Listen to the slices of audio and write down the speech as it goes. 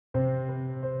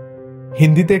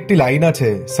হিন্দিতে একটি লাইন আছে,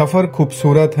 সফর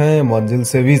খুবসুরত হ্যাঁ মঞ্জিল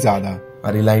সে ভি জ্যাদা।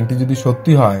 আর এই লাইনটি যদি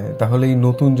সত্যি হয় তাহলে এই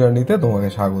নতুন জার্নিতে তোমাকে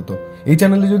স্বাগত। এই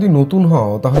চ্যানেলে যদি নতুন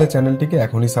হও তাহলে চ্যানেলটিকে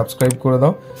এখনই সাবস্ক্রাইব করে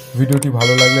দাও, ভিডিওটি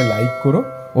ভালো লাগলে লাইক করো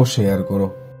ও শেয়ার করো।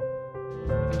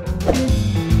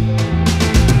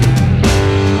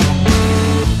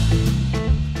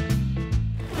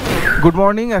 গুড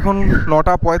মর্নিং, এখন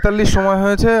 9:45 সময়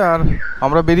হয়েছে আর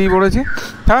আমরা বেরিয়ে পড়েছি।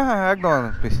 হ্যাঁ হ্যাঁ একদম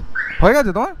প্লিজ। হয়ে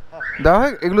গেছে তোমার দেওয়া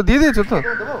হয়? এগুলো দিয়ে দিয়েছো তো?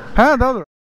 হ্যাঁ দাও।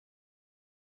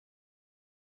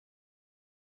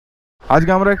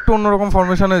 আজকে আমরা একটু অন্যরকম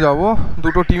ফরমেশনে যাব,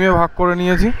 দুটো টিমে ভাগ করে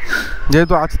নিয়েছি,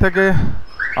 যেহেতু আজ থেকে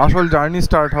আসল জার্নি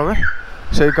স্টার্ট হবে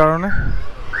সেই কারণে।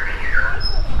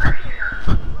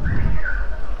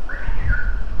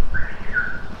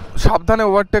 সাবধানে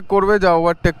ওভারটেক করবে, যা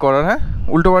ওভারটেক করার। হ্যাঁ,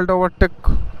 উল্টো পাল্টা ওভারটেক,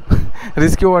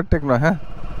 রিস্কি ওভারটেক নয়। হ্যাঁ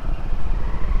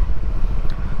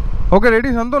ওকে,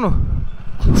 ready Shantanu?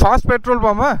 First petrol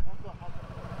pump. হ্যাঁ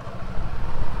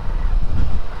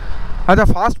আচ্ছা,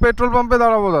 ফার্স্ট পেট্রোল পাম্পে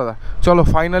দাঁড়াবো দাদা। চলো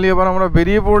ফাইনালি এবার আমরা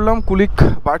বেরিয়ে পড়লাম কুলিক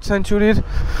বার্ড স্যাঞ্চুরির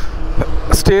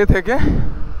স্টে থেকে।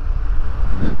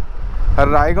 আর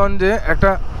রায়গঞ্জে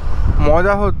একটা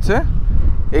মজা হচ্ছে,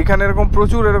 এইখানে এরকম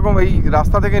প্রচুর এরকম এই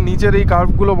রাস্তা থেকে নিচের এই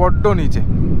কার্ভগুলো বড্ড নিচে।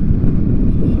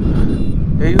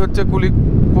 এই হচ্ছে কুলিক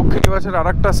পক্ষী নিবাসের আর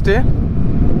একটা স্টে।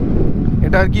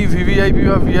 এটা আর কি ভিভিআইপি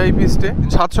বা ভিআইপি স্টে।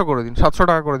 700 করে দিন, 700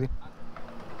 টাকা করে দিন।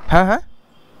 হ্যাঁ হ্যাঁ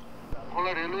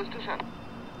রেলওয়ে স্টেশন।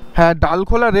 হ্যাঁ,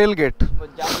 ডালখোলা রেল গেট।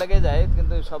 জাম লেগে যায়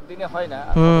কিন্তু সব দিনে হয় না।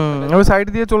 ওই সাইড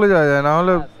দিয়ে চলে যাওয়া যায়, না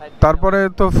হলে তারপরে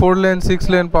তো 4 লেন 6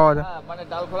 লেন পাওয়া যায়। মানে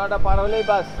ডালখোলাটা পার হলেই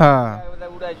বাস হ্যাঁ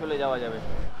উড়াই চলে যাওয়া যাবে।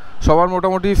 সবার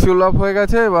মোটামুটি ফিউল আপ হয়ে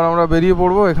গেছে, এবার আমরা বেরিয়ে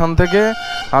পড়বো এখান থেকে।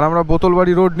 আর আমরা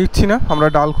বোতলবাড়ি রোড নিচ্ছি না, আমরা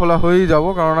ডালখোলা হয়েই যাবো,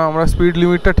 কারণ আমরা স্পিড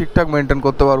লিমিটটা ঠিকঠাক মেনটেন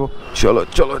করতে পারবো। চলো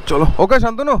চলো চলো। ওকে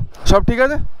শান্তনু, সব ঠিক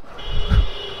আছে?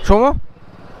 সোমো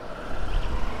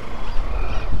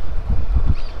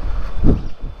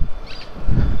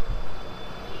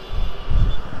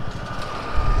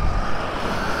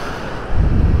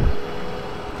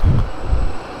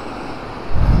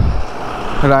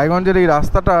রায়গঞ্জের এই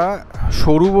রাস্তাটা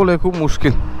সরু বলে খুব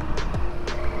মুশকিল।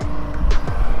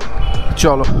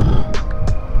 চলো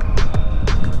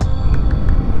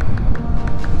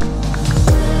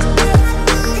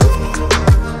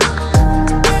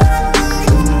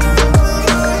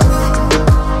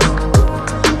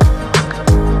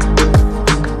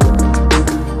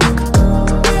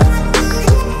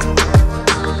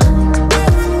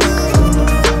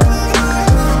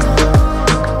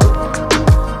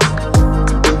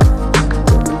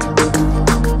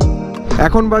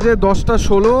এখন বাজে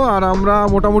 10:16 আর আমরা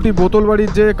মোটামুটি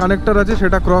বোতলবাড়ির যে কানেক্টর আছে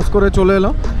সেটা ক্রস করে চলে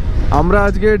এলাম। আমরা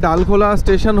আজকে ডালখোলা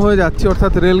স্টেশন হয়ে যাচ্ছি,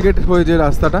 অর্থাৎ রেলগেট হয়ে যে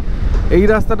রাস্তাটা, এই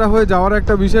রাস্তাটা হয়ে যাওয়ার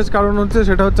একটা বিশেষ কারণ হচ্ছে,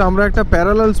 সেটা হচ্ছে আমরা একটা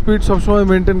প্যারালাল স্পিড সবসময়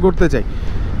মেনটেন করতে চাই।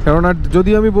 কেননা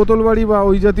যদি আমি বোতলবাড়ি বা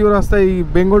ওই জাতীয় রাস্তায় এই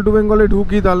বেঙ্গল টু বেঙ্গলে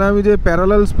ঢুকি, তাহলে আমি যে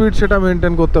প্যারালাল স্পিড সেটা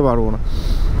মেনটেন করতে পারবো না।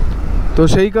 তো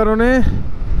সেই কারণে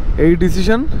এই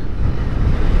ডিসিশন।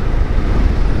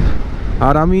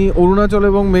 আর আমি অরুণাচল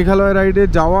এবং মেঘালয় রাইডে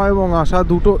যাওয়া এবং আসা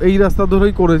দুটো এই রাস্তা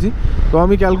ধরেই করেছি। তো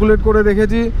আমি ক্যালকুলেট করে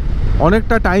দেখেছি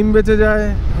অনেকটা টাইম বেঁচে যায়,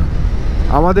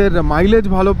 আমাদের মাইলেজ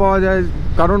ভালো পাওয়া যায়,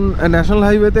 কারণ ন্যাশনাল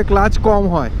হাইওয়েতে ক্লাচ কম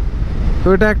হয়। তো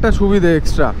এটা একটা সুবিধে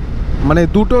এক্সট্রা, মানে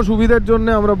দুটো সুবিধার জন্য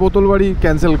আমরা বোতলবাড়ি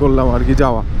ক্যান্সেল করলাম আর কি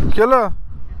যাওয়া। কেলো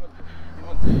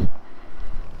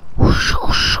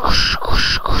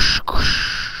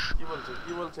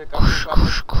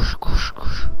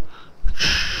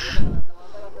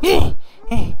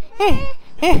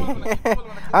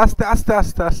আস্তে আস্তে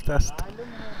আস্তে আস্তে আস্তে।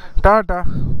 Tata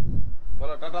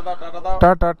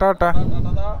tata tata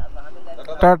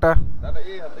tata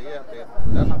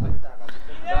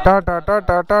tata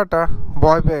tata tata.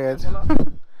 ভয় পেয়ে গেছে।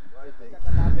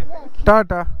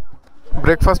 টাটা।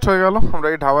 ব্রেকফাস্ট হয়ে গেল, আমরা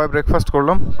এই ধাবায় ব্রেকফাস্ট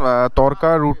করলাম,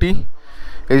 তরকা রুটি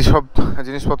এইসব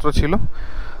জিনিসপত্র ছিল।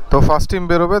 তো ফার্স্ট টিম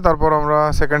বেরোবে, তারপর আমরা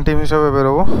সেকেন্ড টিম হিসেবে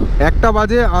বেরোবো। 1টা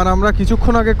বাজে আর আমরা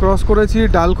কিছুক্ষণ আগে ক্রস করেছি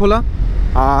ডালখোলা।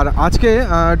 আর আজকে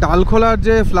ডালখোলার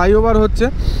যে ফ্লাইওভার হচ্ছে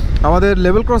আমাদের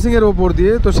লেভেল ক্রসিংয়ের ওপর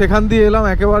দিয়ে, তো সেখান দিয়ে এলাম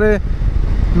একেবারে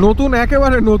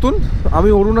নতুন। আমি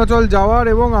অরুণাচল যাওয়ার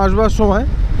এবং আসবার সময়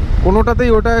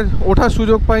কোনোটাতেই ওঠার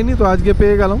সুযোগ পাইনি, তো আজকে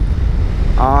পেয়ে গেলাম।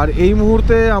 আর এই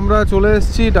মুহূর্তে আমরা চলে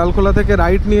এসেছি ডালখোলা থেকে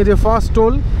রাইট নিয়ে যে ফার্স্ট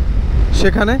টোল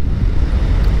সেখানে।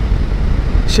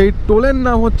 সেই টোলের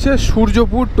নাম হচ্ছে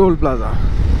সূর্যপুর টোল প্লাজা।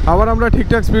 আবার আমরা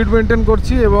ঠিকঠাক স্পিড মেনটেন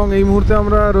করছি এবং এই মুহূর্তে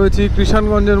আমরা রয়েছি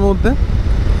কৃষাণগঞ্জের মধ্যে।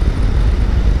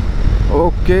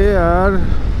 ওকে, আর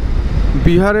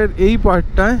বিহারের এই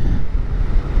পার্টটায়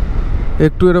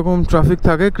একটু এরকম ট্রাফিক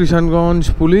থাকে। কৃষাণগঞ্জ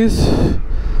পুলিশ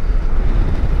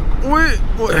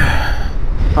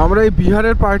আমরা এই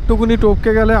বিহারের পার্টটুকুনি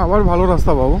টপকে গেলে আবার ভালো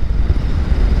রাস্তা পাবো,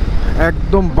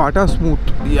 একদম বাটা স্মুথ।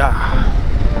 ইয়া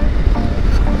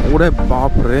ওরে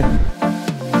বাপ রে।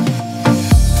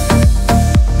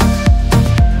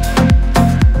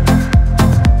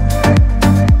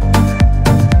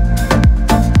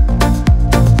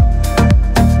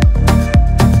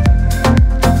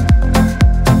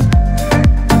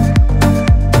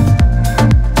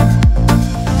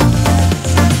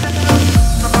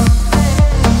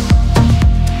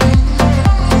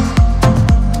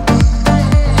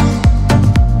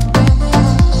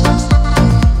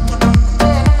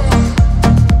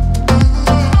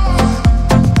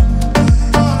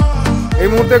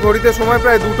 ঘড়িতে সময়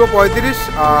প্রায় 2:35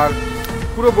 আর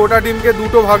পুরো গোটা টিমকে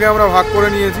দুটো ভাগে আমরা ভাগ করে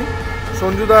নিয়েছি।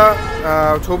 সঞ্জুদা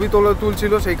ছবি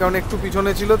তুলছিল, সেই কারণে একটু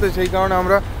পিছনে ছিল, তো সেই কারণে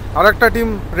আমরা আরেকটা টিম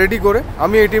রেডি করে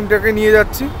আমি এই টিমটাকে নিয়ে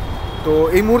যাচ্ছি। তো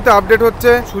এই মুহূর্তে আপডেট হচ্ছে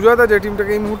সুজয়দা যে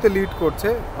টিমটাকে এই মুহূর্তে লিড করছে,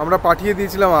 আমরা পাঠিয়ে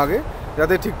দিয়েছিলাম আগে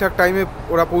যাতে ঠিকঠাক টাইমে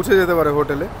ওরা পৌঁছে যেতে পারে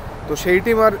হোটেলে। তো সেই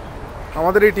টিম আর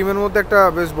আমাদের এই টিমের মধ্যে একটা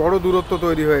বেশ বড় দূরত্ব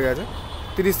তৈরি হয়ে গেছে,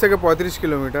 30 থেকে 35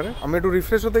 কিলোমিটারে। আমি একটু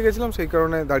রিফ্রেশ হতে গেছিলাম, সেই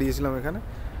কারণে দাঁড়িয়েছিলাম এখানে।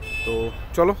 তো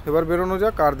চলো এবার বেরোনো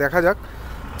যাক আর দেখা যাক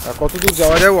কত দূর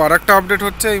যাওয়া যায়। আর একটা আপডেট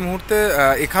হচ্ছে এই মুহূর্তে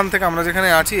এখান থেকে আমরা যেখানে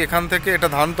আছি, এখান থেকে এটা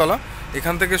ধানতলা,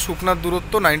 এখান থেকে শুকনার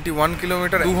দূরত্ব 91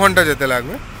 কিলোমিটার, 2 ঘন্টা যেতে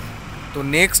লাগবে। তো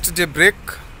নেক্সট যে ব্রেক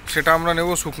সেটা আমরা নেব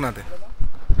শুকনাতে।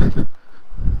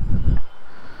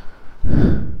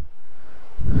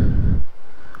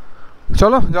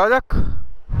 চলো যাওয়া যাক।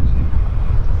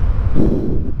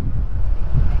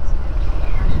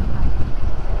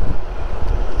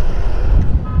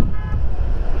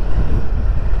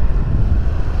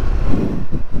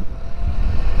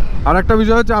 আর একটা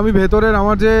বিষয় হচ্ছে আমি ভেতরের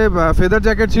আমার যে ফেদার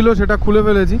জ্যাকেট ছিল সেটা খুলে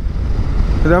ফেলেছি,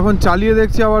 এখন চালিয়ে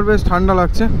দেখছি আবার বেশ ঠান্ডা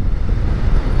লাগছে।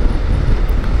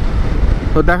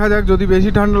 তো দেখা যাক, যদি বেশি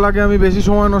ঠান্ডা লাগে আমি বেশি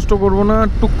সময় নষ্ট করব না,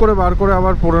 টুক করে বার করে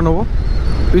আবার পরে নেবো।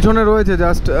 পিছনে রয়েছে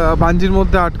জাস্ট বাঞ্জির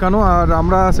মধ্যে আটকানো, আর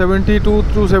আমরা 72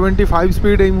 to 75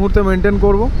 স্পিড এই মুহূর্তে মেনটেন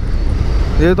করব,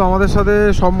 যেহেতু আমাদের সাথে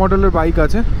সব মডেলের বাইক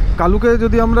আছে। কালুকে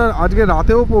যদি আমরা আজকে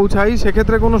রাতেও পৌঁছাই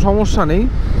সেক্ষেত্রে কোনো সমস্যা নেই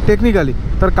টেকনিক্যালি,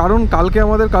 তার কারণ কালকে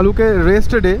আমাদের কালুকে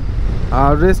রেস্ট ডে,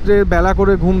 আর রেস্ট ডে বেলা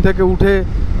করে ঘুম থেকে উঠে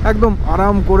একদম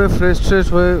আরাম করে ফ্রেশ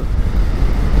হয়ে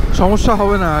সমস্যা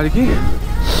হবে না আর কি।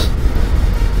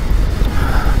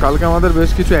 কালকে আমাদের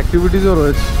বেশ কিছু অ্যাক্টিভিটিসও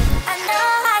রয়েছে।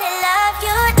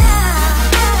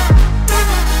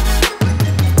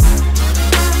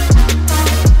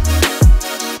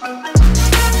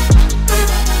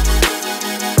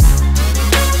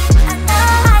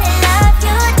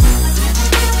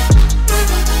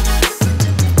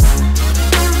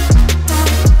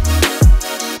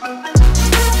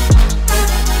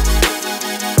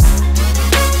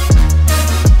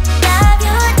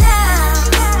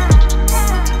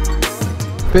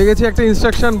 পেয়ে গেছি একটা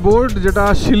ইনস্ট্রাকশন বোর্ড, যেটা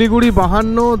শিলিগুড়ি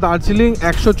 52, দার্জিলিং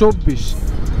 124।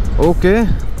 ওকে,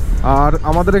 আর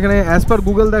আমাদের এখানে অ্যাজ পার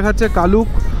গুগল দেখাচ্ছে কালুক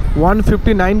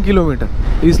 159 কিলোমিটার।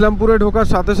 ইসলামপুরে ঢোকার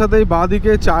সাথে সাথেই বাঁ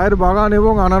দিকে চায়ের বাগান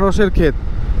এবং আনারসের ক্ষেত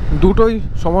দুটোই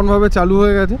সমানভাবে চালু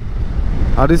হয়ে গেছে।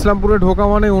 আর ইসলামপুরে ঢোকা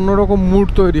মানে অন্যরকম মুড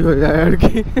তৈরি হয়ে যায় আর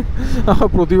কি।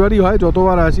 প্রতিবারই হয়,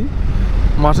 যতবার আসি,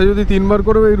 মাসে যদি 3 বার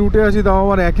করে এই রুটে আসি তাও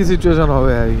আমার একই সিচুয়েশান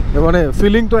হবে আর কি, মানে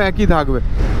ফিলিং তো একই থাকবে।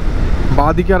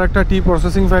 বাঁ দিকে আর একটা টি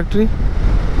প্রসেসিং ফ্যাক্টরি,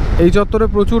 এই চত্বরে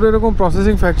প্রচুর এরকম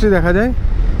প্রসেসিং ফ্যাক্টরি দেখা যায়।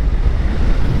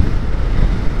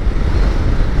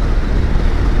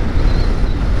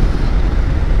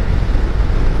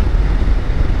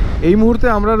 এই মুহূর্তে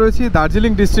আমরা রয়েছি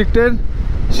দার্জিলিং ডিস্ট্রিক্টের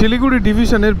শিলিগুড়ি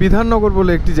ডিভিশনের বিধাননগর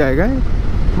বলে একটি জায়গায়,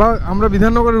 বা আমরা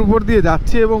বিধাননগরের উপর দিয়ে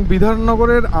যাচ্ছি, এবং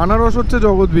বিধাননগরের আনারস হচ্ছে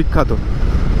জগৎ বিখ্যাত,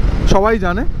 সবাই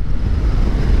জানে।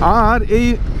 আর এই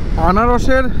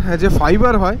আনারসের যে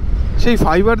ফাইবার হয়, সেই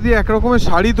ফাইবার দিয়ে এক রকমের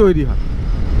শাড়ি তৈরি হয়,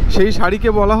 সেই শাড়িকে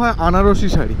বলা হয় আনারসি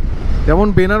শাড়ি। যেমন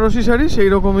বেনারসি শাড়ি, সেই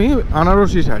রকমই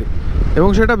আনারসি শাড়ি, এবং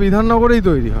সেটা বিধাননগরেই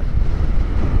তৈরি হয়।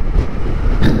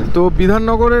 তো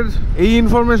বিধাননগরের এই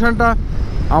ইনফরমেশানটা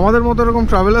আমাদের মতো এরকম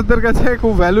ট্রাভেলারদের কাছে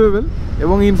খুব ভ্যালুয়েবল,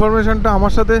 এবং ইনফরমেশানটা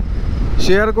আমার সাথে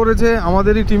শেয়ার করেছে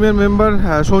আমাদেরই টিমের মেম্বার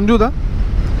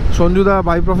সঞ্জুদা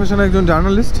বাই প্রফেশন একজন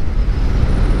জার্নালিস্ট।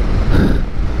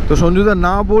 তো সঞ্জুদা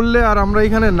না বললে আর আমরা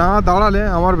এখানে না দাঁড়ালে,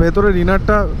 আমার ভেতরের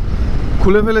ইনারটা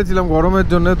খুলে ফেলেছিলাম গরমের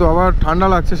জন্য, তো আবার ঠান্ডা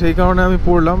লাগছে, সেই কারণে আমি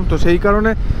পড়লাম। তো সেই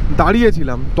কারণে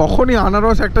দাঁড়িয়েছিলাম, তখনই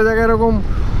আনারস একটা জায়গায় এরকম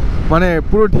মানে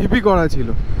পুরো ঢিপি করা ছিল,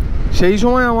 সেই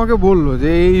সময় আমাকে বললো যে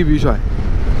এই বিষয়।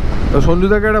 তো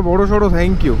সঞ্জুদাকে একটা বড়ো সড়ো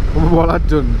থ্যাংক ইউ বলার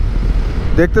জন্য।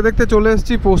 দেখতে দেখতে চলে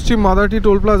এসেছি পশ্চিম মাদারটি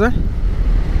টোল প্লাজায়,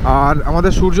 আর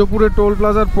আমাদের সূর্যপুরের টোল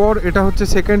প্লাজার পর এটা হচ্ছে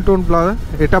সেকেন্ড টোল প্লাজা।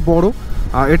 এটা বড়,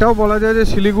 আর এটাও বলা যায় যে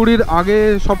শিলিগুড়ির আগে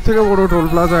সব থেকে বড় টোল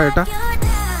প্লাজা এটা।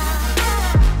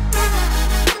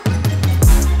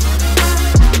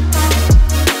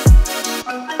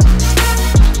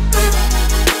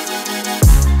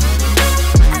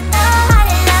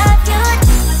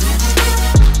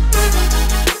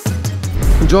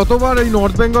 যতবার এই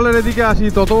নর্থ বেঙ্গলের এদিকে আসি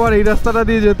ততবার এই রাস্তাটা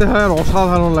দিয়ে যেতে হয়, আর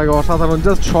অসাধারণ লাগে, অসাধারণ,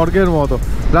 জাস্ট স্বর্গের মতো।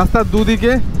 রাস্তার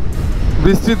দুদিকে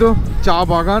বিস্তৃত চা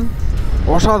বাগান,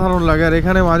 অসাধারণ লাগে। আর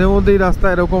এখানে মাঝে মধ্যেই রাস্তা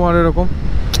এরকম আর এরকম,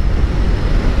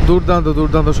 দুর্দান্ত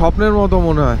দুর্দান্ত, স্বপ্নের মতো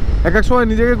মনে হয়। এক এক সময়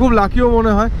নিজেকে খুব লাকিও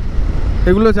মনে হয়,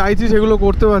 এগুলো চাইছি সেগুলো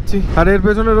করতে পারছি। আর এর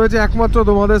পেছনে রয়েছে একমাত্র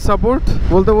তোমাদের সাপোর্ট।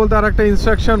 বলতে বলতে আর একটা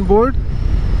ইনস্ট্রাকশন বোর্ড,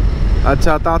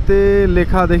 আচ্ছা তাতে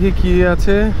লেখা দেখি কি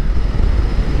আছে,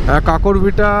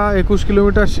 কাকরভিটা 21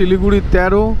 কিলোমিটার, শিলিগুড়ি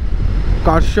 13,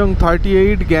 কার্শং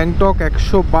 38, গ্যাংটক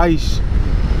 122।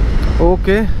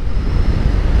 ওকে,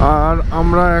 আর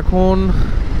আমরা এখন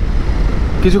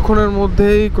কিছুক্ষণের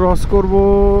মধ্যেই ক্রস করব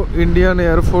ইন্ডিয়ান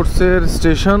এয়ারফোর্সের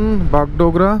স্টেশন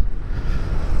বাগডোগরা।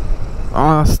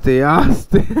 আস্তে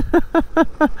আস্তে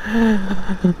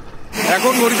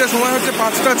এখন ঘড়িতে সময় হচ্ছে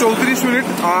 5:34।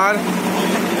 আর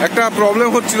একটা প্রবলেম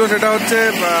হচ্ছিল, সেটা হচ্ছে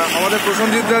আমাদের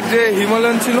প্রসেনজিৎদার যে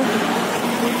হিমালয়ান ছিল,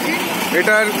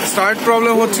 এটার স্টার্ট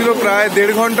প্রবলেম হচ্ছিল। প্রায়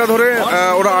 1.5 ঘন্টা ধরে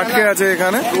ওরা আটকে আছে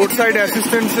এখানে। রোড সাইড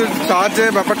অ্যাসিস্ট্যান্সের সাহায্যে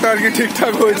ব্যাপারটা আর কি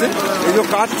ঠিকঠাক হয়েছে। এই যে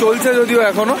কাজ চলছে যদিও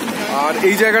এখনো। আর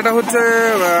এই জায়গাটা হচ্ছে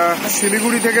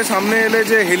শিলিগুড়ি থেকে সামনে এলে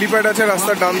যে হেলিপ্যাড আছে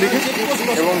রাস্তার ডান দিকে,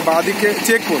 এবং বাঁদিকে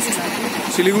চেকপোস্ট,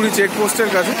 শিলিগুড়ি চেকপোস্টের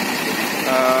কাছে।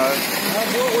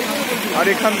 আর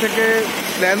এখান থেকে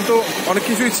প্ল্যান তো অনেক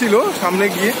কিছুই ছিল সামনে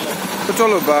গিয়ে। তো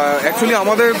চলো, অ্যাকচুয়ালি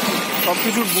আমাদের সব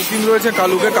কিছুর বুকিং রয়েছে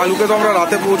কালুকে। কালুকে তো আমরা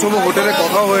রাতে পৌঁছবো, হোটেলে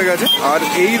কথা হয়ে গেছে। আর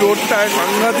এই রোডটায়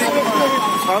সাংঘাতিক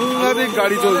সাংঘাতিক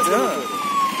গাড়ি চলছে।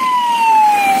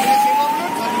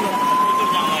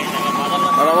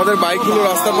 আর আমাদের বাইকগুলো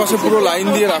রাস্তার পাশে পুরো লাইন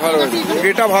দিয়ে রাখা রয়েছে।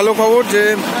 এটা ভালো খবর যে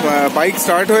বাইক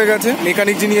স্টার্ট হয়ে গেছে।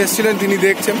 মেকানিক যিনি এসেছিলেন তিনি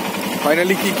দেখছেন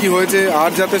ফাইনালি কি হয়েছে,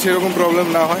 আর যাতে সেরকম প্রবলেম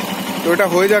না হয়। তো এটা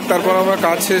হয়ে যাক, তারপর আমরা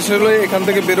কাজ শেষ হলে এখান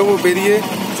থেকে বেরোবো। বেরিয়ে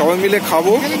সবাই মিলে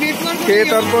খাবো, খেয়ে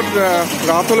তারপর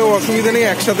রাত হলেও অসুবিধা নেই,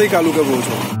 একসাথেই কালুকে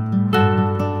পৌঁছবো।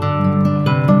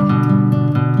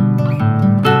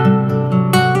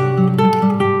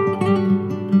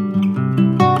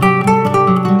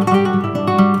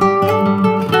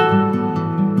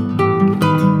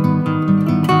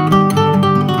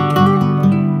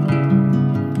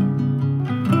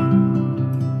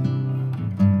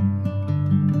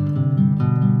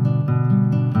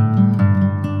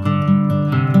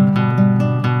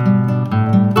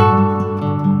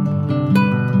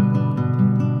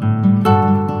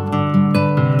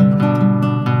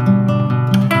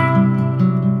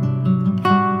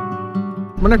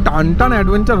 মানে টান টান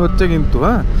অ্যাডভেঞ্চার হচ্ছে কিন্তু।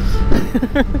 হ্যাঁ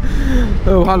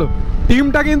ভালো,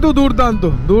 টিমটা কিন্তু দুর্দান্ত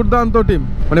দুর্দান্ত টিম।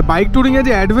 মানে বাইক ট্যুরিংয়ে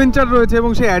যে অ্যাডভেঞ্চার রয়েছে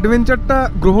এবং সেই অ্যাডভেঞ্চারটা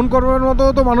গ্রহণ করবার মতো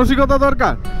তো মানসিকতা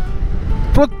দরকার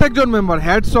প্রত্যেকজন মেম্বার।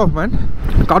 Hats off man.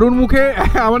 কারুর মুখে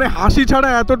মানে হাসি ছাড়া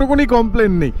এতটুকুনি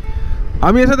কমপ্লেন নেই।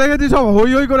 আমি এসে দেখেছি সব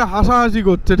হই হই করে হাসাহাসি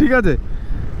করছে, ঠিক আছে,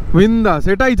 বিন্দাস।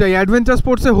 এটাই চাই, অ্যাডভেঞ্চার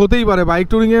স্পোর্টসে হতেই পারে, বাইক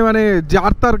ট্যুরিংয়ে মানে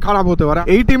যার তার খারাপ হতে পারে।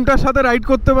 এই টিমটার সাথে রাইড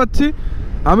করতে পারছি,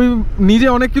 আমি নিজে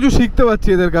অনেক কিছু শিখতে পারছি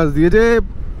এদের কাছ দিয়ে, যে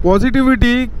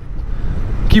পজিটিভিটি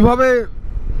কিভাবে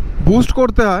বুস্ট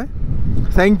করতে হয়।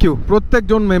 থ্যাংক ইউ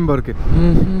প্রত্যেকজন মেম্বারকে।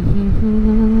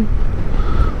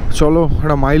 চলো,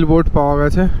 একটা মাইল বোর্ড পাওয়া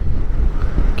গেছে।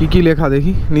 কি লেখা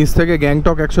দেখি নিচ থেকে।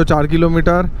 Gangtok 104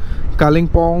 kilometre,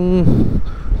 Kalimpong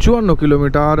 54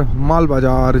 kilometre,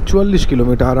 Malbazar 44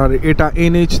 kilometre, আর এটা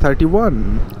NH 31।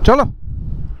 চলো,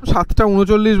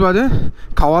 7:39 বাজে।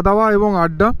 খাওয়া দাওয়া এবং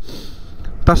আড্ডা,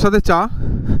 তার সাথে চা,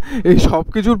 এই সব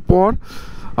কিছুর পর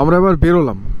আমরা এবার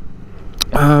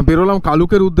বেরোলাম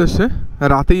কালুকের উদ্দেশ্যে।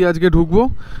 রাতেই আজকে ঢুকবো,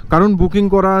 কারণ বুকিং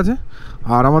করা আছে।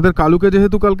 আর আমাদের কালুকে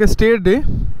যেহেতু কালকে স্টে ডে,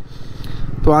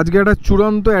 তো আজকে একটা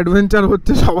চূড়ান্ত অ্যাডভেঞ্চার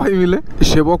হচ্ছে সবাই মিলে।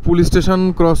 সেবক পুলিশ স্টেশন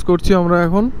ক্রস করছি আমরা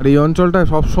এখন। আর এই অঞ্চলটায়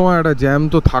সবসময় একটা জ্যাম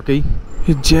তো থাকেই।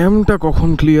 এই জ্যামটা কখন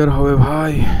ক্লিয়ার হবে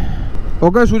ভাই?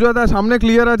 ওকে সুজাদা, সামনে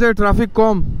ক্লিয়ার আছে, ট্রাফিক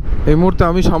কম। এই মুহূর্তে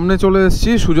আমি সামনে চলে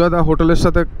এসেছি, সুজাদা হোটেলের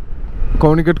সাথে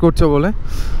কমিউনিকেট করছে বলে।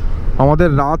 আমাদের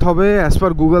রাত হবে অ্যাজ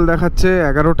পার গুগল দেখাচ্ছে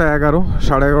 11টা 11,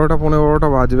 11:30 15টা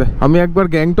বাজবে। আমি একবার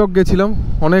গ্যাংটক গেছিলাম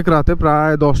অনেক রাতে,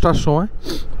 প্রায় 10টার সময়।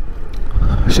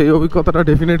 সেই অভিজ্ঞতাটা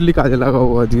ডেফিনেটলি কাজে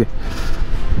লাগাবো আজকে।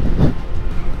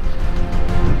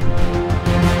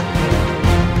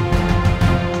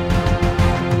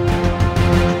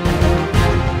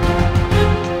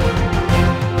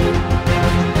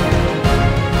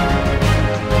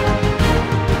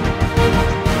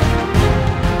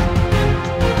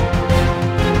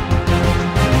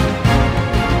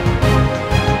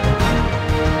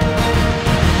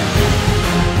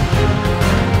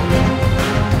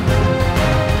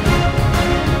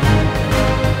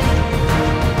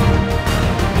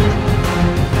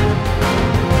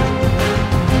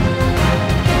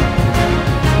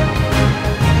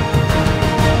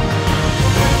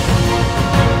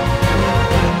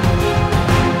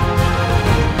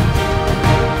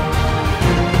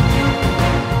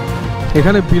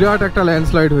 এখানে বিরাট একটা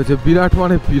ল্যান্ডস্লাইড হয়েছে, বিরাট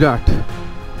মানে বিরাট,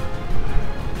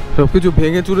 সব কিছু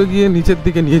ভেঙে চুরে গিয়ে নিচের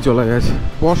দিকে নিয়ে চলে গেছে।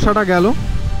 বর্ষাটা গেল,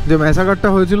 যে ম্যাসাকারটা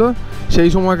হয়েছিল সেই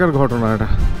সময়কার ঘটনা এটা।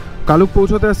 কালুক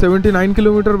পৌঁছতে 79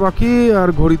 কিলোমিটার বাকি, আর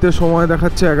ঘড়িতে সময়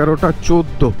দেখাচ্ছে 11টা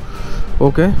 14।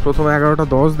 ওকে, প্রথমে 11টা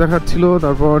 10 দেখাচ্ছিল,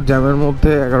 তারপর জ্যামের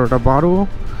মধ্যে 11টা 12,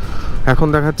 এখন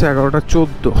দেখাচ্ছে 11টা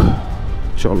 14।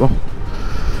 চলো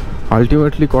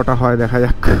আলটিমেটলি কটা হয় দেখা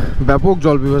যাক। ব্যাপক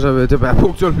জল পিপাসা পেয়েছে,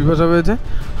 ব্যাপক জল পিপাসা পেয়েছে।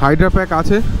 হাইড্রা প্যাক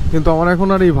আছে, কিন্তু আমার এখন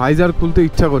আর এই ভাইজার খুলতে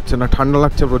ইচ্ছা করছে না, ঠান্ডা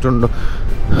লাগছে প্রচণ্ড।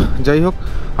 যাই হোক,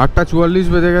 8:44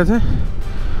 বেজে গেছে,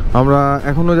 আমরা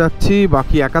এখনও যাচ্ছি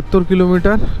বাকি 71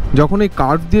 কিলোমিটার। যখন এই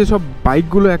কার্ভ দিয়ে সব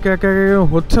বাইকগুলো একে একে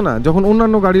হচ্ছে না, যখন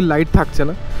অন্যান্য গাড়ির লাইট থাকছে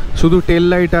না, শুধু টেল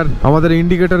লাইট আর আমাদের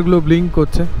ইন্ডিকেটারগুলো ব্লিঙ্ক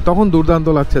করছে, তখন দুর্দান্ত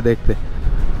লাগছে দেখতে।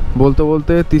 বলতে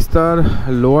বলতে তিস্তার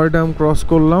লোয়ার ড্যাম ক্রস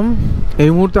করলাম।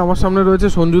 এই মুহূর্তে আমার সামনে রয়েছে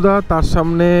সঞ্জুদা, তার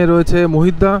সামনে রয়েছে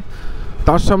মোহিতদা,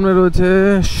 তার সামনে রয়েছে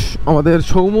আমাদের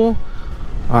সৌম্য,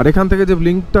 আর এখান থেকে যে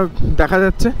ব্লিঙ্কটা দেখা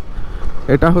যাচ্ছে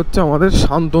এটা হচ্ছে আমাদের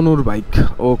শান্তনুর বাইক।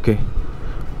 ওকে,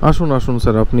 আসুন আসুন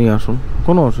স্যার, আপনি আসুন,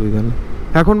 কোনো অসুবিধা নেই।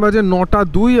 এখন বাজে 9টা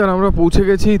 2 আর আমরা পৌঁছে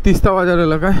গেছি তিস্তা বাজার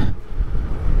এলাকায়।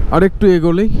 আর একটু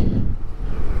এগোলেই,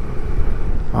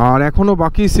 আর এখনও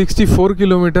বাকি 64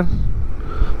 কিলোমিটার।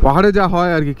 পাহাড়ে যা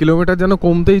হয় আর কি, কিলোমিটার যেন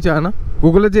কমতেই চায় না।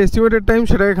 গুগলে যে এস্টিমেটেড টাইম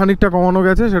সেটাকে খানিকটা কমানো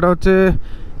গেছে, সেটা হচ্ছে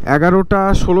 11টা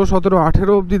 16 17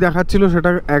 18 অবধি দেখাচ্ছিল, সেটা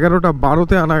 11টা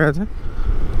 12তে আনা গেছে।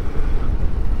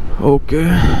 ওকে,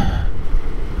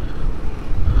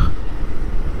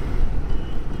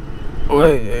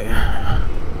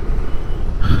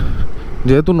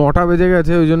 যেহেতু 9টা বেজে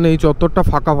গেছে, ওই জন্য এই চত্বরটা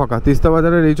ফাঁকা ফাঁকা। তিস্তা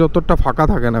বাজারের এই চত্বরটা ফাঁকা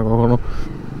থাকে না কখনো।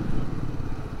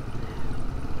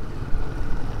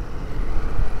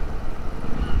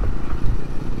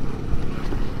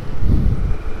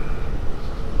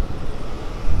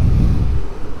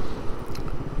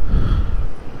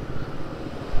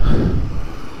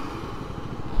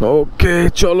 ওকে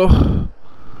চলো,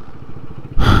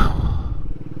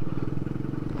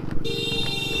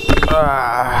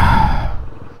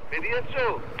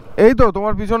 এই তো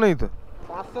তোমার পিছনেই তো।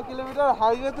 500 কিলোমিটার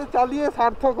হাইওয়েতে চালিয়ে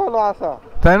সার্থক হলো আসা,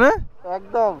 তাই না?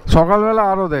 একদম। সকালবেলা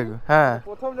আরো দেখবে। হ্যাঁ,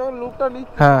 প্রথম যখন লুকটা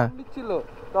হ্যাঁ নিচ্ছিল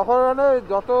তখন মানে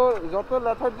যত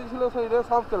লেথার্জি ছিল সেইটা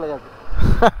সব চলে গেছে।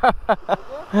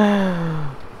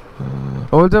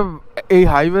 বলছে এই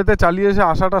হাইওয়েতে চালিয়ে এসে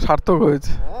আসাটা সার্থক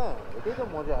হয়েছে। হ্যাঁ, এটাই তো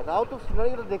মজা। তাও তো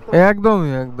সিনারিটা দেখতে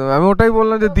একদমই একদম, আমি ওটাই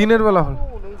বললাম যে দিনের বেলা হলো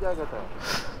এই জায়গাটা,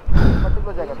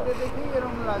 পার্টিকুলার জায়গাটা দেখি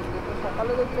এরকম লাগবে, তো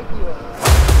সকালে দেখলে কি হয়।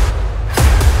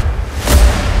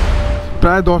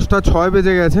 প্রায় 10টা 6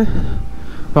 বেজে গেছে।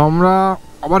 তো আমরা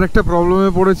আবার একটা প্রবলেমে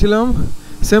পড়েছিলাম,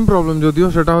 সেম প্রবলেম যদিও,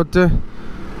 সেটা হচ্ছে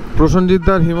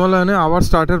প্রসেনজিৎদার হিমালয়ানে আবার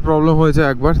স্টার্টের প্রবলেম হয়েছে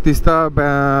একবার। তিস্তা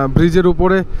ব্রিজের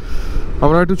উপরে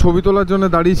আমরা একটু ছবি তোলার জন্য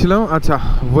দাঁড়িয়েছিলাম। আচ্ছা,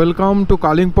 ওয়েলকাম টু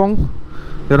কালিম্পং।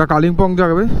 যারা কালিম্পং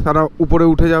যাবে তারা উপরে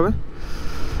উঠে যাবে।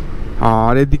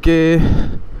 আর এদিকে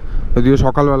যদিও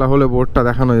সকালবেলা হলে বোর্ডটা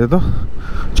দেখানো যেত।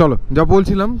 চলো, যা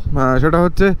বলছিলাম সেটা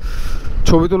হচ্ছে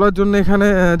ছবি তোলার জন্য এখানে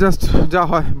জাস্ট যা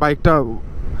হয়, বাইকটা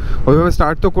ওইভাবে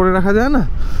স্টার্ট তো করে রাখা যায় না,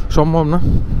 সম্ভব না,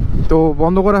 তো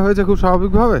বন্ধ করা হয়েছে খুব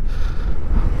স্বাভাবিকভাবে।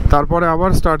 তারপরে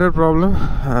আবার স্টার্টের প্রবলেম,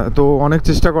 তো অনেক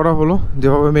চেষ্টা করা হলো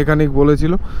যেভাবে মেকানিক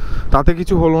বলেছিল, তাতে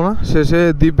কিছু হলো না। শেষে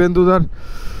দিব্যেন্দুদার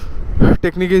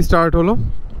টেকনিকেই স্টার্ট হলো,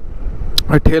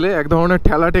 ঠেলে, এক ধরনের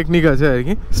ঠেলা টেকনিক আছে আর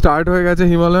কি। স্টার্ট হয়ে গেছে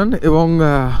হিমালয়ান, এবং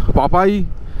পাপাই,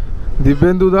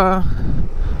 দিব্যেন্দুদা,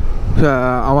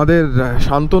 আমাদের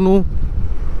শান্তনু,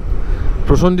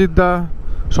 প্রসেনজিৎদা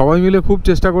সবাই মিলে খুব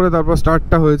চেষ্টা করে তারপর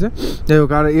স্টার্টটা হয়েছে। যাই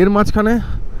হোক, আর এর মাঝখানে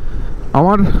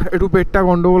আমার একটু পেটটা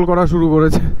গন্ডগোল করা শুরু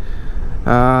করেছে।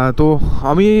 তো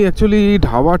আমি অ্যাকচুয়ালি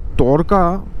ঢাবার তরকা,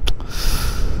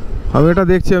 আমি এটা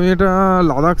দেখছি, আমি এটা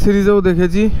লাদাখ সিরিজেও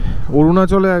দেখেছি,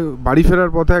 অরুণাচলে বাড়ি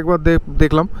ফেরার পথে একবার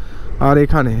দেখলাম, আর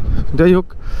এখানে। যাই হোক,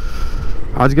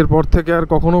 আজকের পর থেকে আর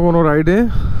কখনো কোনো রাইডে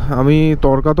আমি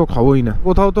তরকা তো খাবোই না।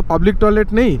 কোথাও তো পাবলিক টয়লেট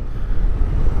নেই,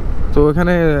 তো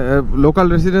এখানে লোকাল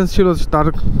রেসিডেন্স ছিল, তার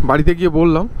বাড়িতে গিয়ে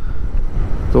বললাম,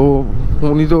 তো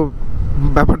উনি তো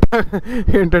ব্যাপারটা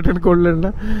এন্টারটেন করলেন না।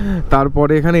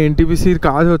 তারপরে এখানে এনটিপিসির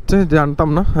কাজ হচ্ছে, জানতাম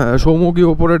না, সৌম্য গিয়ে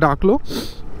ওপরে ডাকলো,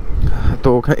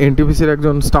 তো এনটিপিসির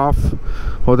একজন স্টাফ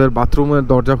ওদের বাথরুমের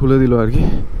দরজা খুলে দিল আর কি।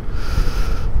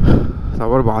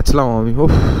 তারপর বাঁচলাম আমি, ও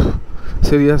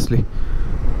সিরিয়াসলি।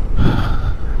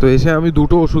 তো এসে আমি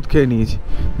 2টো ওষুধ খেয়ে নিয়েছি।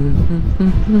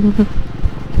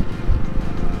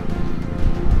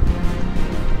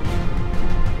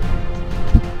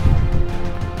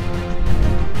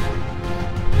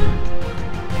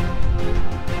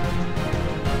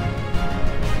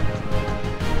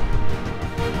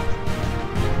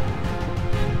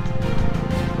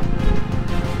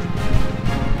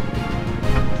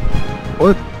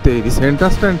 তেরি সেন্টার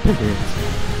স্ট্যান্ড থেকে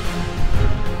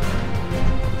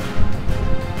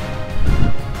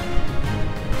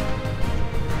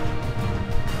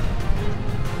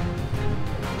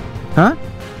হ্যাঁ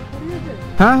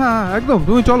হ্যাঁ হ্যাঁ একদম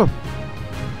তুমি চলো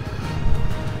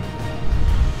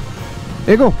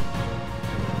এগো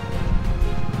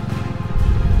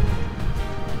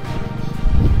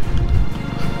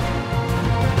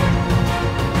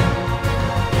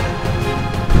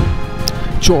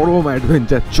চরম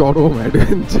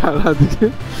অ্যাডভেঞ্চার আজকে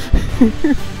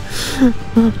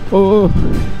ও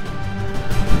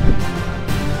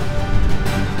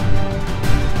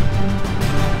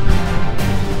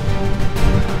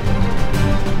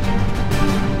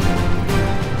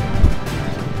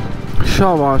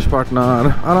शाबाश पार्टनर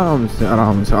आराम से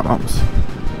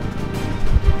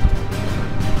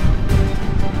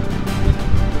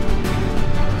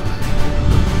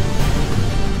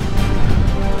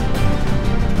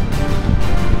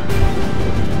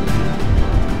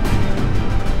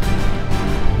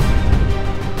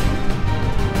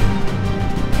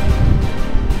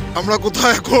আমরা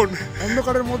কোথায় এখন?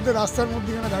 অন্ধকারের মধ্যে রাস্তার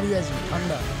মধ্যে এখানে দাঁড়িয়ে আছি,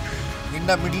 ঠান্ডা। In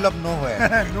the middle of nowhere.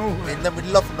 In the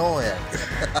middle of nowhere.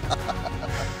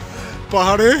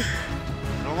 পাহাড়ে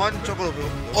রোমাঞ্চকর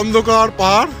অন্ধকার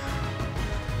পাহাড়।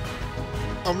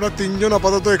 আমরা তিনজন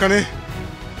আপাতত এখানে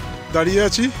দাঁড়িয়ে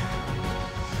আছি।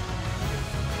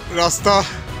 রাস্তা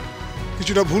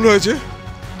কিছুটা ভুল হয়েছে,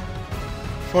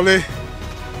 ফলে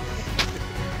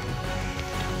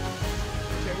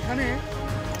এখানে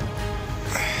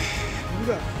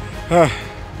হ্যাঁ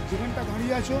যেখানটা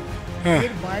দাঁড়িয়ে আছো হ্যাঁ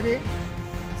এর বাইরে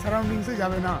সারাউন্ডিংসে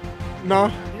যাবে না, না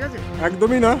ঠিক আছে?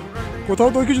 একদমই না, কোথাও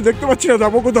তো কিছু দেখতে পাচ্ছি না,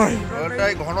 যাবো কোথায়?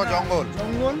 ওটাই ঘন জঙ্গল।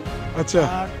 আচ্ছা,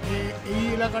 আর এই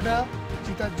এলাকাটা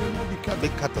চিতার জন্য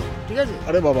বিখ্যাত, ঠিক আছে?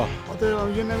 আরে বাবা, অতএব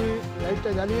ওই জন্য আমি লাইটটা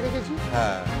জ্বালিয়ে রেখেছি।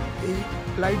 হ্যাঁ, এই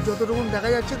লাইট যতটুকু দেখা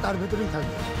যাচ্ছে তার ভেতরেই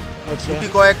থাকবে। আচ্ছা,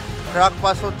 কয়েক ট্রাক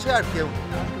পাস হচ্ছে আর কেউ।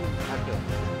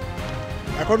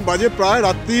 এখন বাজে প্রায়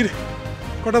রাত্রির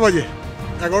কটা বাজে?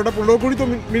 11:15 তো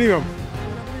মিনিমাম।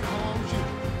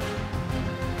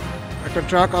 একটা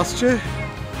ট্রাক আসছে,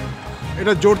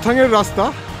 এটা জোরথাংয়ের রাস্তা।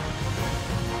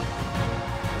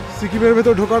 সিকিমের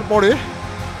ভেতর ঢোকার পরে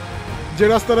যে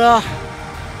রাস্তাটা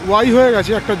ওয়াই হয়ে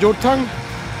গেছে, একটা জোরথাং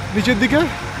নিচের দিকে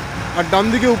আর ডান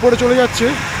দিকে উপরে চলে যাচ্ছে।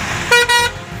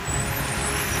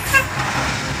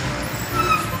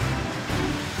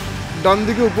 ডান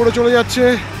দিকে উপরে চলে যাচ্ছে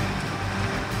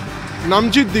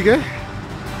নামচির দিকে।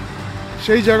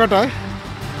 সেই জায়গাটায়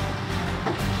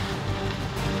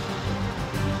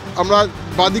আমরা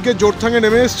বাদিকে জোরথাঙে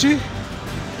নেমে এসেছি,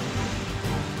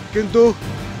 কিন্তু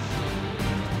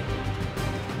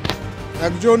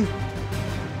একজন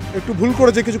একটু ভুল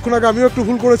করেছে। কিছুক্ষণ আগে আমিও একটু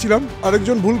ভুল করেছিলাম,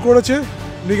 আরেকজন ভুল করেছে।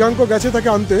 মৃগাঙ্ক গেছে তাকে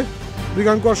আনতে,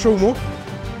 মৃগাঙ্ক আর সৌম্য।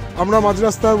 আমরা মাঝ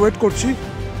রাস্তায় ওয়েট করছি,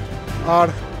 আর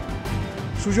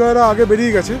সুজয়রা আগে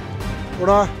বেরিয়ে গেছে।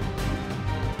 ওরা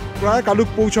প্রায় কালুক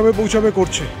পৌঁছাবে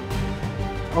করছে।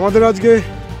 আমাদের আজকে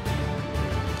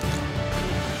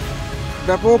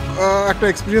ব্যাপক একটা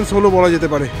এক্সপিরিয়েন্স হলো বলা যেতে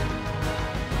পারে।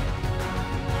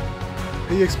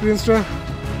 এই এক্সপিরিয়েন্সটা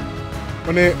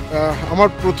মানে আমার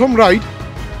প্রথম রাইড,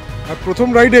 আর প্রথম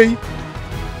রাইডেই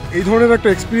এই ধরনের একটা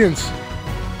এক্সপিরিয়েন্স,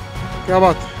 ক্যা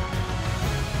বাত।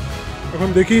 এখন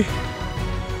দেখি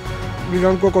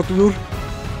মৃগাঙ্ক কতদূর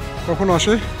কখন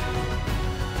আসে।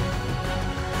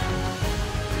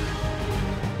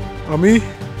 আমি,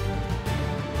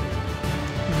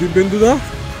 দিব্যেন্দুদা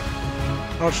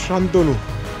আর শান্তনু,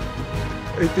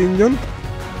 এই তিনজন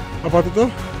আপাতত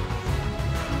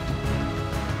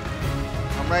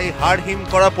আমরা এই হাড় হিম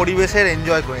করা পরিবেশের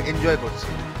এনজয় করছি।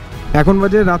 এখন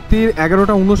বাজে রাত্রির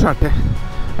 11:59,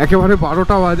 একেবারে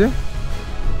 12টা বাজে,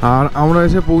 আর আমরা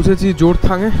এসে পৌঁছেছি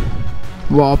জোরথাঙে।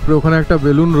 বাপরে, ওখানে একটা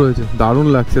বেলুন রয়েছে, দারুণ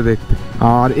লাগছে দেখতে।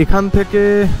 আর এখান থেকে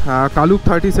কালুক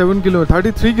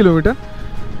 33 কিলোমিটার,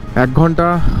 1 ঘন্টা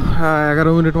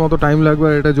 11 মিনিট মতো টাইম লাগবে।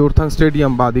 আর এটা জোরথাং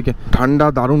স্টেডিয়াম বাদিকে। ঠান্ডা,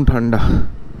 দারুণ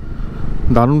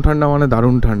ঠান্ডা মানে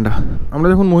দারুণ ঠান্ডা। আমরা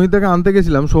যখন মহিদাকে আনতে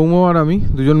গেছিলাম, সৌম্য আর আমি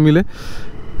দুজন মিলে,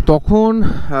 তখন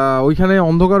ওইখানে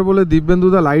অন্ধকার বলে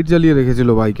দিব্যেন্দুদা লাইট জ্বালিয়ে রেখেছিল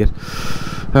বাইকের,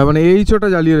 মানে এইচোটা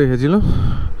জ্বালিয়ে রেখেছিল।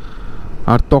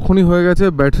 আর তখনই হয়ে গেছে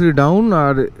ব্যাটারি ডাউন,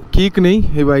 আর কিক নেই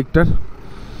এই বাইকটার।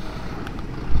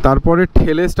 তারপরে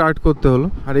ঠেলে স্টার্ট করতে হলো।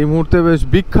 আর এই মুহূর্তে বেশ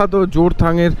বিখ্যাত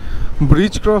জোরথাংয়ের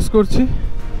ব্রিজ ক্রস করছি।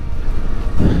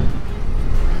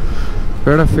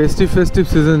 একটা ফেস্টিভ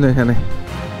সিজন এখানে।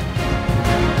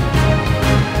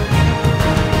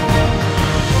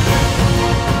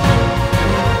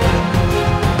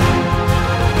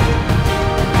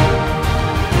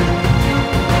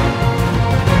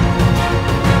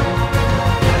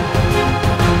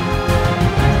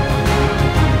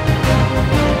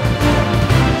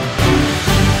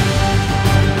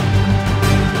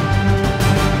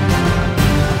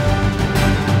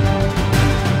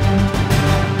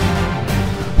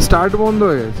 স্টার্ট বন্ধ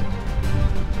হয়ে গেছে।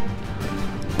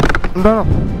 দাঁড়াও,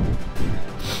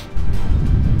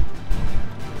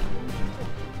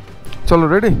 চলো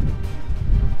রেডি।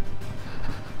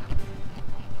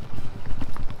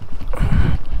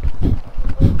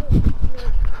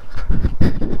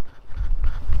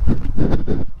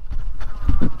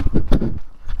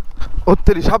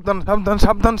 ওত্তেরি, সাবধান সাবধান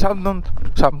সাবধান সাবধান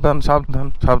সাবধান সাবধান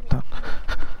সাবধান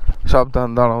সাবধান।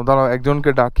 দাঁড়াও দাঁড়াও,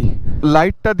 একজনকে ডাকি।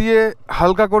 লাইটটা দিয়ে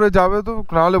হালকা করে যাবে তো,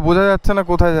 নাহলে বোঝা যাচ্ছে না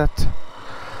কোথায় যাচ্ছে।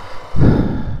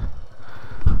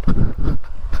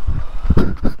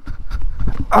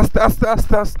 আস্তে আস্তে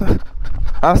আস্তে আস্তে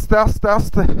আস্তে আস্তে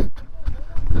আস্তে।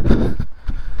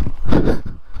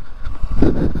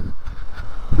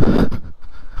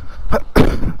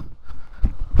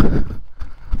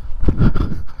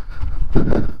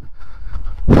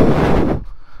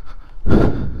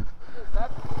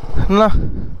 না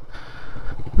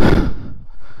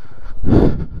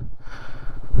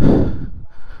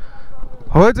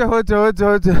হয়েছে হয়েছে হয়েছে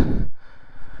হয়েছে।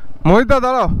 মহিতা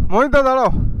দাঁড়াও, মহিতা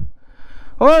দাঁড়াও,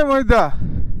 ওই মহিতা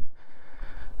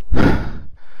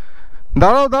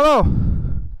দাঁড়াও দাঁড়াও।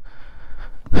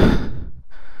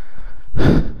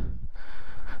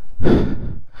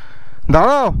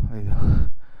 দাঁড়াও, এই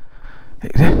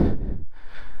রে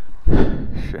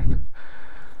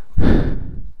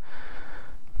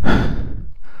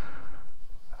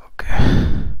ওকে।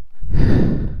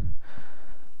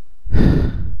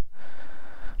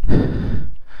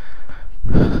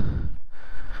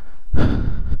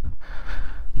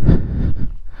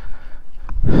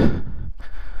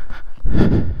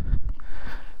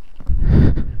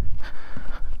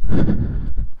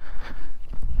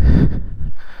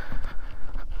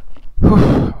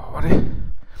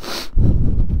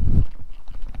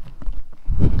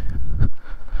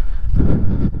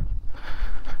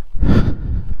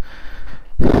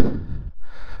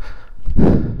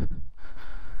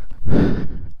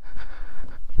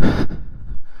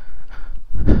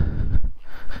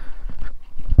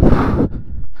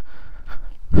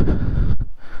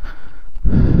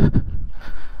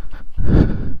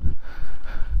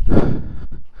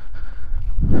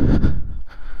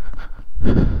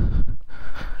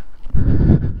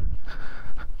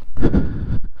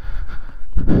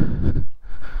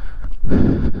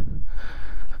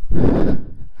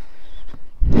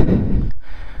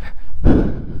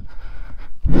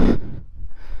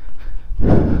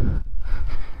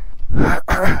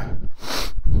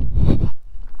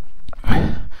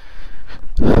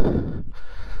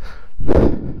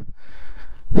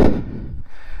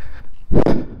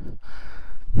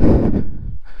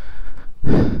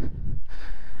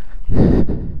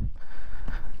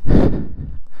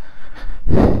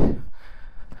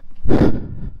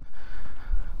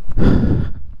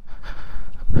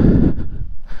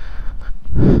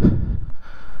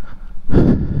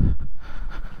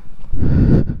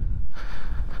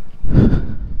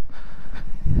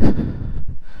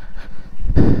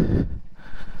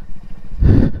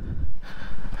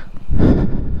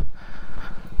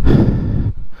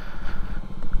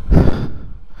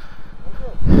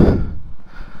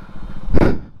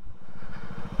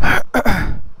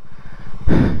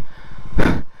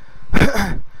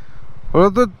 ওরা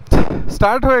তো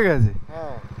স্টার্ট হয়ে গেছে,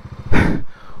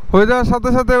 হয়ে যাওয়ার সাথে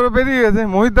সাথে ওরা বেরিয়ে গেছে।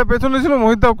 মহিতদা পেছনে ছিল,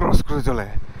 মহিতদাও ক্রস করে চলে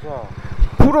গেছে।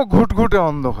 পুরো ঘুটঘুটে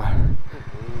অন্ধকার।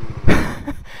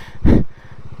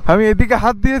 আমি এদিকে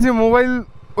হাত দিয়েছি, মোবাইল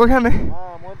ওখানে।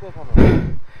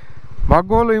 ভাগ্য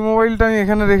হলো এই মোবাইলটা আমি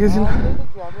এখানে রেখেছিলাম।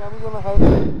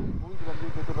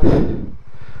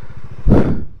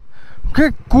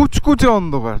 কুচকুচে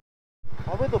অন্ধকার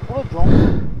হবে তো, পুরো জঙ্গল।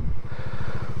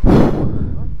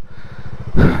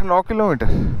 9 কিলোমিটার,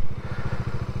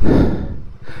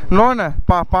 9 না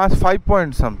 5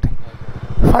 পয়েন্ট সামথিং,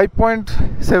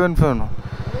 5.7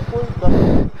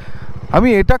 আমি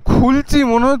এটা খুলছি,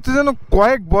 মনে হচ্ছে যেন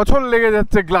কয়েক বছর লেগে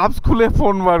যাচ্ছে গ্লাভস খুলে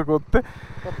ফোন বার করতে।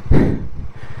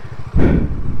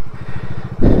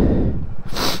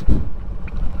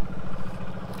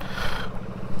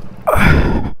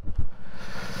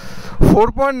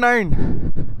 4.9।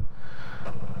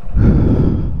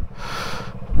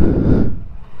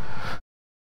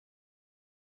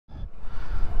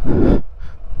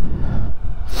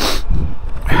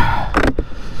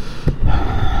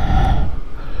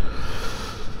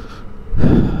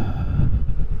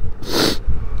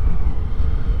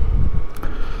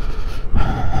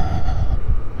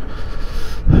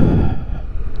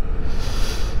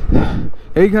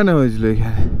 এইখানে হয়েছিল,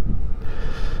 এইখানে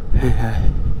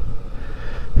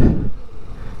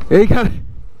এইখানে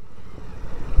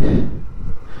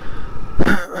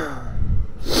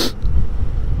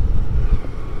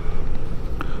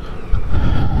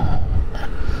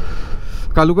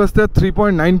কালুকাস থেকে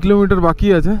 3.9 কিলোমিটার বাকি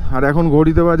আছে। আর এখন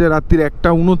ঘড়িতে বাজে রাত্রির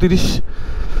 1:29।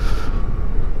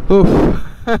 ও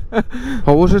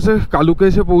অবশেষে কালুকে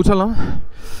এসে পৌঁছালাম।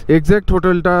 এক্স্যাক্ট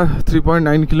হোটেলটা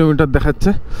 3.9 কিলোমিটার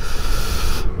দেখাচ্ছে।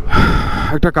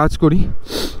 একটা কাজ করি,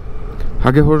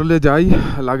 আগে হোটেলে যাই,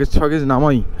 লাগেজ ফাগেজ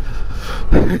নামাই,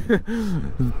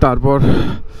 তারপর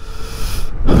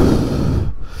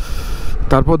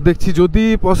দেখছি যদি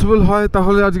পসিবল হয়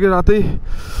তাহলে আজকে রাতেই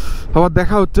আবার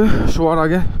দেখা হচ্ছে শোয়ার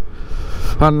আগে,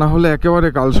 আর না হলে একেবারে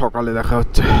কাল সকালে দেখা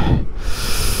হচ্ছে।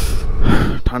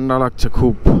 ঠান্ডা লাগছে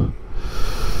খুব।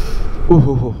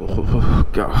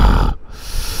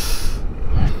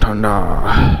 ঠান্ডা।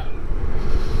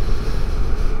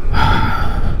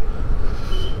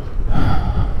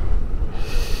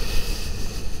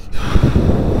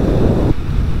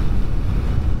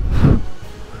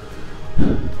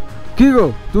 কি গো,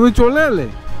 তুমি চলে এলে?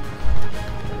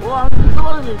 ও আমি বুঝতে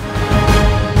পারিনি।